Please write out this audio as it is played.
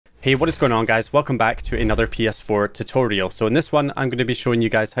Hey, what is going on guys? Welcome back to another PS4 tutorial. So in this one, I'm going to be showing you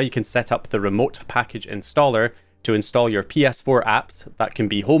guys how you can set up the remote package installer to install your PS4 apps. That can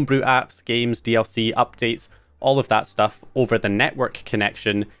be homebrew apps, games, DLC, updates, all of that stuff over the network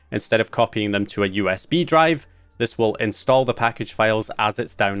connection instead of copying them to a USB drive. This will install the package files as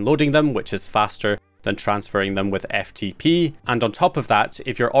it's downloading them, which is faster than transferring them with FTP. And on top of that,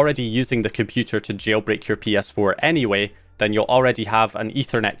 if you're already using the computer to jailbreak your PS4 anyway, then you'll already have an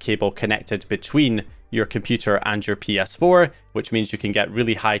Ethernet cable connected between your computer and your PS4, which means you can get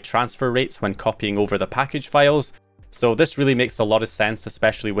really high transfer rates when copying over the package files. So this really makes a lot of sense,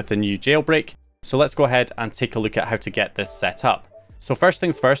 especially with the new jailbreak. So let's go ahead and take a look at how to get this set up. So first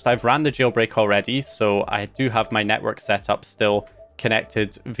things first, I've ran the jailbreak already, so I do have my network set up still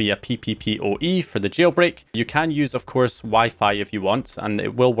connected via PPPoE for the jailbreak. You can use, of course, Wi-Fi if you want, and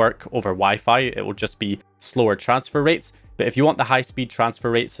it will work over Wi-Fi. It will just be slower transfer rates. But if you want the high-speed transfer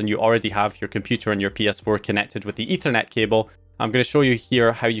rates and you already have your computer and your PS4 connected with the Ethernet cable, I'm going to show you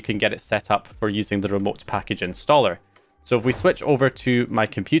here how you can get it set up for using the remote package installer. So if we switch over to my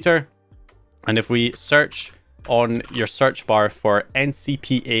computer, and if we search on your search bar for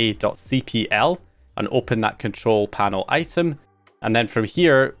ncpa.cpl and open that control panel item, and then from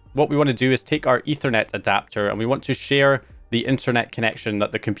here, what we want to do is take our Ethernet adapter and we want to share the internet connection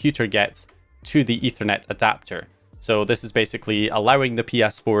that the computer gets to the Ethernet adapter. So this is basically allowing the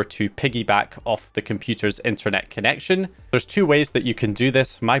PS4 to piggyback off the computer's internet connection. There's two ways that you can do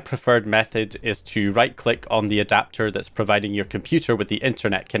this. My preferred method is to right click on the adapter that's providing your computer with the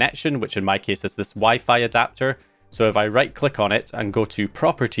internet connection, which in my case is this Wi-Fi adapter. So if I right click on it and go to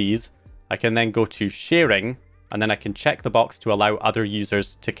properties, I can then go to sharing, and then I can check the box to allow other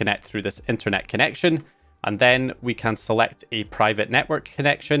users to connect through this internet connection. And then we can select a private network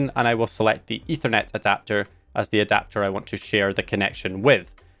connection, and I will select the Ethernet adapter as the adapter I want to share the connection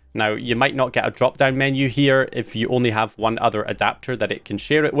with. Now, you might not get a drop-down menu here. If you only have one other adapter that it can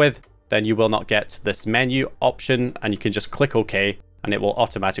share it with, then you will not get this menu option, and you can just click OK, and it will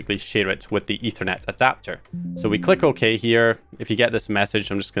automatically share it with the Ethernet adapter. So we click OK here. If you get this message,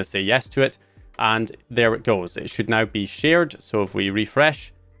 I'm just going to say yes to it, and there it goes. It should now be shared. So if we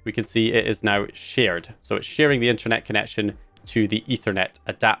refresh, we can see it is now shared. So it's sharing the internet connection to the Ethernet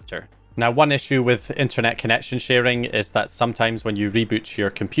adapter. Now, one issue with internet connection sharing is that sometimes when you reboot your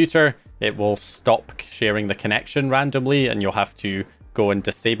computer, it will stop sharing the connection randomly and you'll have to go and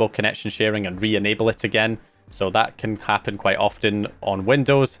disable connection sharing and re-enable it again. So that can happen quite often on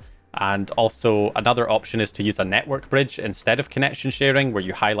Windows. And also another option is to use a network bridge instead of connection sharing, where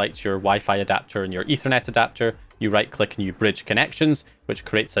you highlight your Wi-Fi adapter and your Ethernet adapter. You right click and you bridge connections, which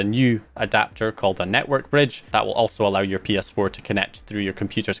creates a new adapter called a network bridge. That will also allow your PS4 to connect through your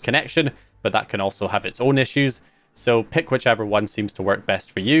computer's connection, but that can also have its own issues. So pick whichever one seems to work best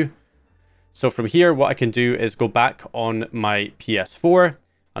for you. So from here, what I can do is go back on my PS4,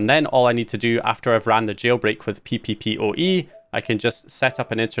 and then all I need to do after I've ran the jailbreak with PPPoE, I can just set up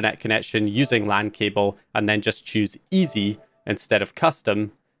an internet connection using LAN cable and then just choose easy instead of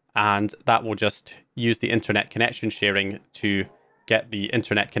custom. And that will just use the internet connection sharing to get the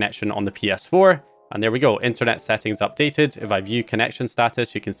internet connection on the PS4. And there we go, internet settings updated. If I view connection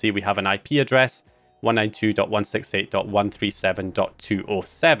status, you can see we have an IP address,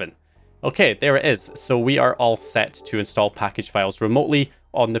 192.168.137.207. Okay, there it is. So we are all set to install package files remotely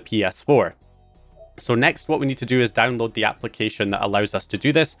on the PS4. So next, what we need to do is download the application that allows us to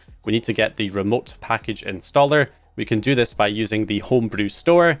do this. We need to get the remote package installer. We can do this by using the Homebrew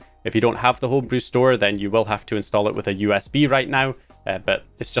store. If you don't have the Homebrew store, then you will have to install it with a USB right now, but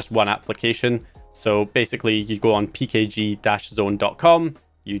it's just one application. So basically, you go on pkg-zone.com,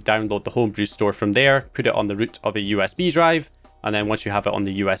 you download the Homebrew store from there, put it on the root of a USB drive, and then once you have it on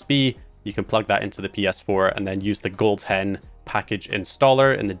the USB, you can plug that into the PS4 and then use the Gold Hen package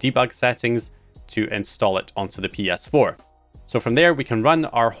installer in the debug settings to install it onto the PS4. So from there, we can run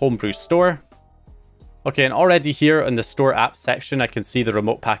our Homebrew store. Okay, and already here in the store apps section, I can see the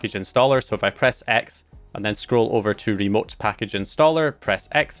remote package installer. So if I press X and then scroll over to remote package installer, press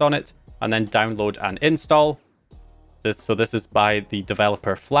X on it, and then download and install. This is by the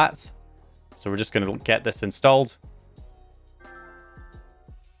developer Flats. So we're just going to get this installed.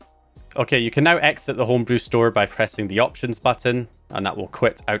 Okay, you can now exit the Homebrew store by pressing the options button, and that will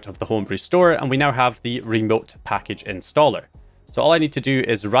quit out of the Homebrew store. And we now have the remote package installer. So all I need to do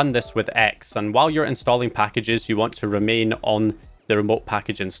is run this with X. And while you're installing packages, you want to remain on the remote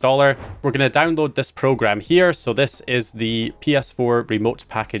package installer. We're going to download this program here. So this is the PS4 remote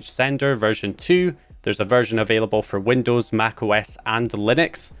package sender version 2. There's a version available for Windows, Mac OS, and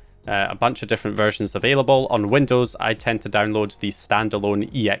Linux. A bunch of different versions available. On Windows, I tend to download the standalone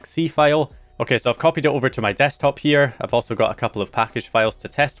exe file. Okay, so I've copied it over to my desktop here. I've also got a couple of package files to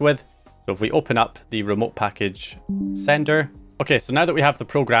test with. So if we open up the remote package sender. Okay, so now that we have the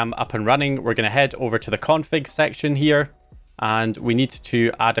program up and running, we're going to head over to the config section here. And we need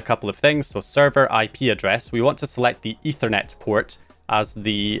to add a couple of things. So server IP address, we want to select the Ethernet port as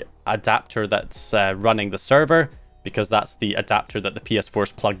the adapter that's running the server, because that's the adapter that the PS4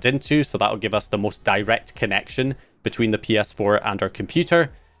 is plugged into. So that'll give us the most direct connection between the PS4 and our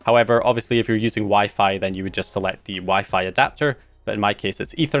computer. However, obviously, if you're using Wi-Fi, then you would just select the Wi-Fi adapter. But in my case,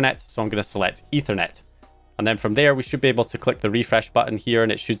 it's Ethernet. So I'm going to select Ethernet. And then from there, we should be able to click the refresh button here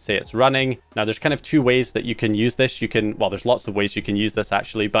and it should say it's running. Now, there's kind of two ways that you can use this. Well, there's lots of ways you can use this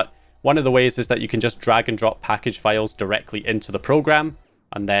actually, but one of the ways is that you can just drag and drop package files directly into the program.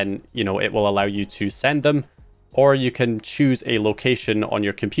 And then, it will allow you to send them. Or you can choose a location on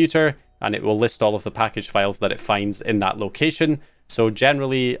your computer and it will list all of the package files that it finds in that location. So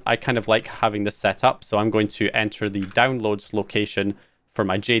generally, I kind of like having this set up. So I'm going to enter the downloads location for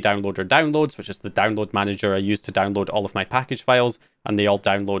my JDownloader downloads, which is the download manager I use to download all of my package files, and they all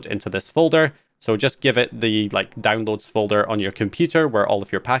download into this folder. So just give it the downloads folder on your computer where all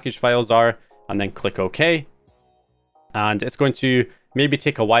of your package files are, and then click OK. And it's going to maybe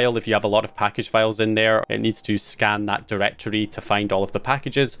take a while if you have a lot of package files in there. It needs to scan that directory to find all of the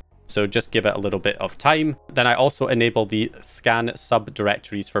packages. So just give it a little bit of time. Then I also enable the scan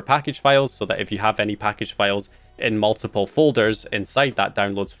subdirectories for package files so that if you have any package files in multiple folders inside that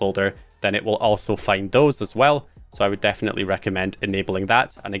downloads folder, then it will also find those as well. So I would definitely recommend enabling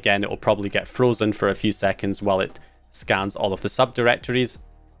that. And again, it will probably get frozen for a few seconds while it scans all of the subdirectories.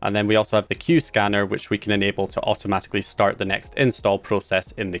 And then we also have the queue scanner, which we can enable to automatically start the next install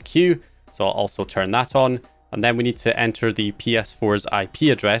process in the queue. So I'll also turn that on. And then we need to enter the PS4's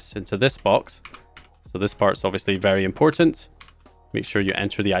IP address into this box. So this part's obviously very important. Make sure you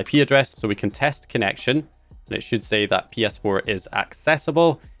enter the IP address so we can test connection. And it should say that PS4 is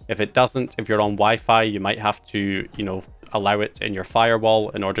accessible. If it doesn't, if you're on Wi-Fi, you might have to, allow it in your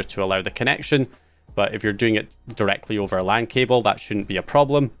firewall in order to allow the connection. But if you're doing it directly over a LAN cable, that shouldn't be a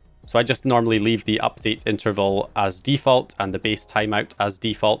problem. So I just normally leave the update interval as default and the base timeout as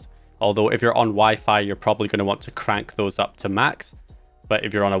default. Although if you're on Wi-Fi, you're probably going to want to crank those up to max. But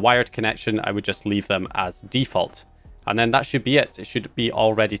if you're on a wired connection, I would just leave them as default. And then that should be it. It should be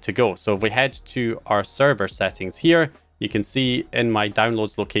all ready to go. So if we head to our server settings here, you can see in my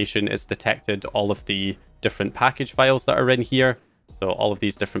downloads location, it's detected all of the different package files that are in here. So all of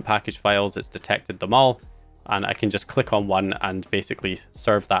these different package files, it's detected them all. And I can just click on one and basically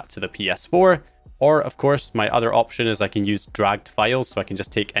serve that to the PS4. Or of course, my other option is I can use dragged files. So I can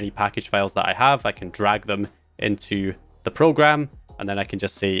just take any package files that I have, I can drag them into the program. And then I can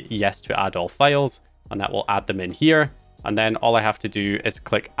just say yes to add all files. And that will add them in here. And then all I have to do is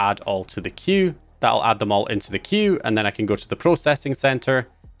click add all to the queue. That'll add them all into the queue. And then I can go to the processing center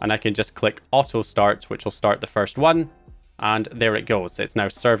and I can just click auto start, which will start the first one. And there it goes. It's now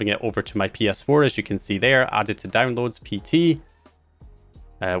serving it over to my PS4, as you can see there, added to downloads PT,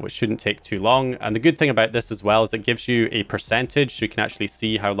 which shouldn't take too long. And the good thing about this as well is it gives you a percentage. So you can actually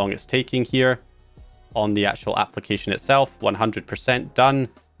see how long it's taking here on the actual application itself. 100% done.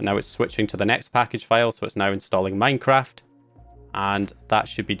 And now it's switching to the next package file. So it's now installing Minecraft. And that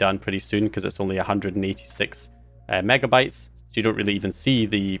should be done pretty soon because it's only 186 megabytes. So you don't really even see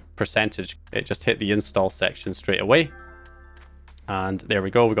the percentage. It just hit the install section straight away. And there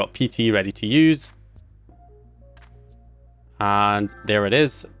we go. We've got PT ready to use. And there it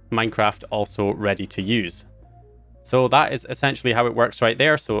is. Minecraft also ready to use. So that is essentially how it works right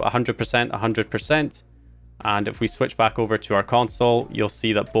there. So 100%, 100%. And if we switch back over to our console, you'll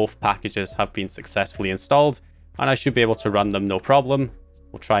see that both packages have been successfully installed. And I should be able to run them no problem.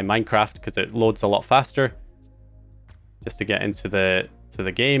 We'll try Minecraft because it loads a lot faster. Just to get into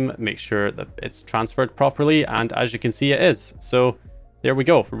the game, make sure that it's transferred properly. And as you can see, it is. So there we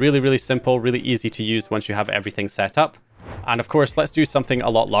go. Really, really simple, really easy to use once you have everything set up. And of course, let's do something a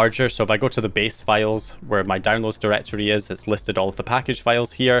lot larger. So if I go to the base files where my downloads directory is, it's listed all of the package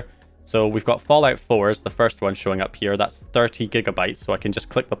files here. So we've got Fallout 4 is the first one showing up here. That's 30 gigabytes. So I can just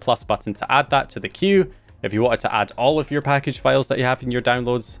click the plus button to add that to the queue. If you wanted to add all of your package files that you have in your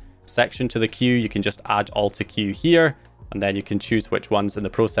downloads section to the queue, you can just add all to queue here. And then you can choose which ones in the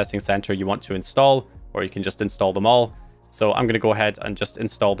processing center you want to install, or you can just install them all. So I'm going to go ahead and just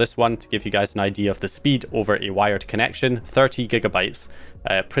install this one to give you guys an idea of the speed over a wired connection. 30 gigabytes,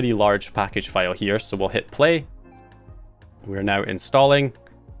 a pretty large package file here. So we'll hit play. We're now installing.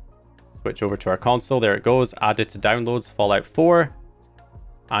 Switch over to our console. There it goes. Added to downloads, Fallout 4.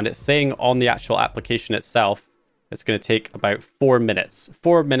 And it's saying on the actual application itself, it's going to take about 4 minutes.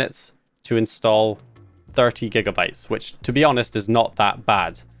 4 minutes to install 30 gigabytes, which to be honest is not that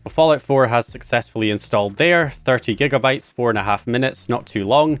bad. Well, Fallout 4 has successfully installed there, 30 gigabytes, 4.5 minutes, not too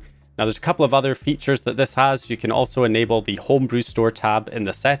long. Now there's a couple of other features that this has. You can also enable the Homebrew Store tab in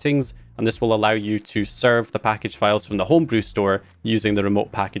the settings, and this will allow you to serve the package files from the Homebrew Store using the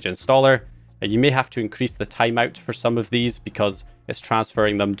remote package installer. You may have to increase the timeout for some of these because it's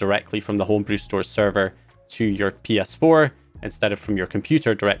transferring them directly from the Homebrew Store server to your PS4 instead of from your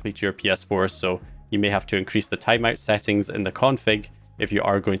computer directly to your PS4. So you may have to increase the timeout settings in the config if you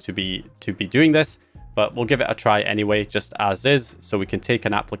are going to be doing this. But we'll give it a try anyway, just as is. So we can take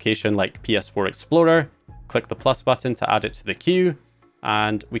an application like PS4 Explorer, click the plus button to add it to the queue,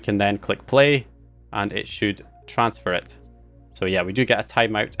 and we can then click play, and it should transfer it. So yeah, we do get a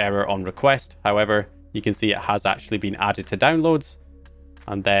timeout error on request. However, you can see it has actually been added to downloads,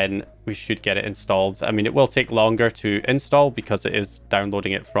 and then we should get it installed. I mean, it will take longer to install because it is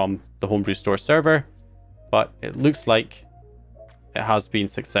downloading it from the Homebrew Store server, but it looks like it has been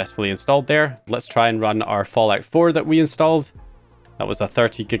successfully installed there. Let's try and run our Fallout 4 that we installed. That was a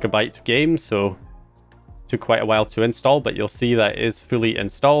 30 gigabyte game, so it took quite a while to install, but you'll see that it is fully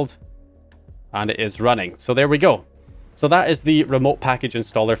installed and it is running. So there we go. So that is the remote package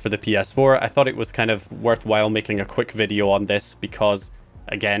installer for the PS4. I thought it was kind of worthwhile making a quick video on this because,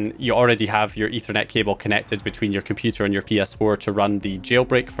 again, you already have your Ethernet cable connected between your computer and your PS4 to run the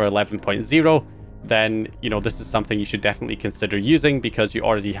jailbreak for 11.0. Then, you know, this is something you should definitely consider using because you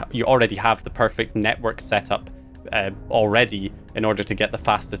already have the perfect network setup already in order to get the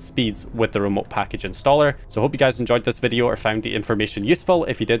fastest speeds with the remote package installer. So I hope you guys enjoyed this video or found the information useful.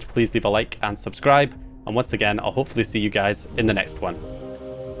 If you did, please leave a like and subscribe. And once again, I'll hopefully see you guys in the next one.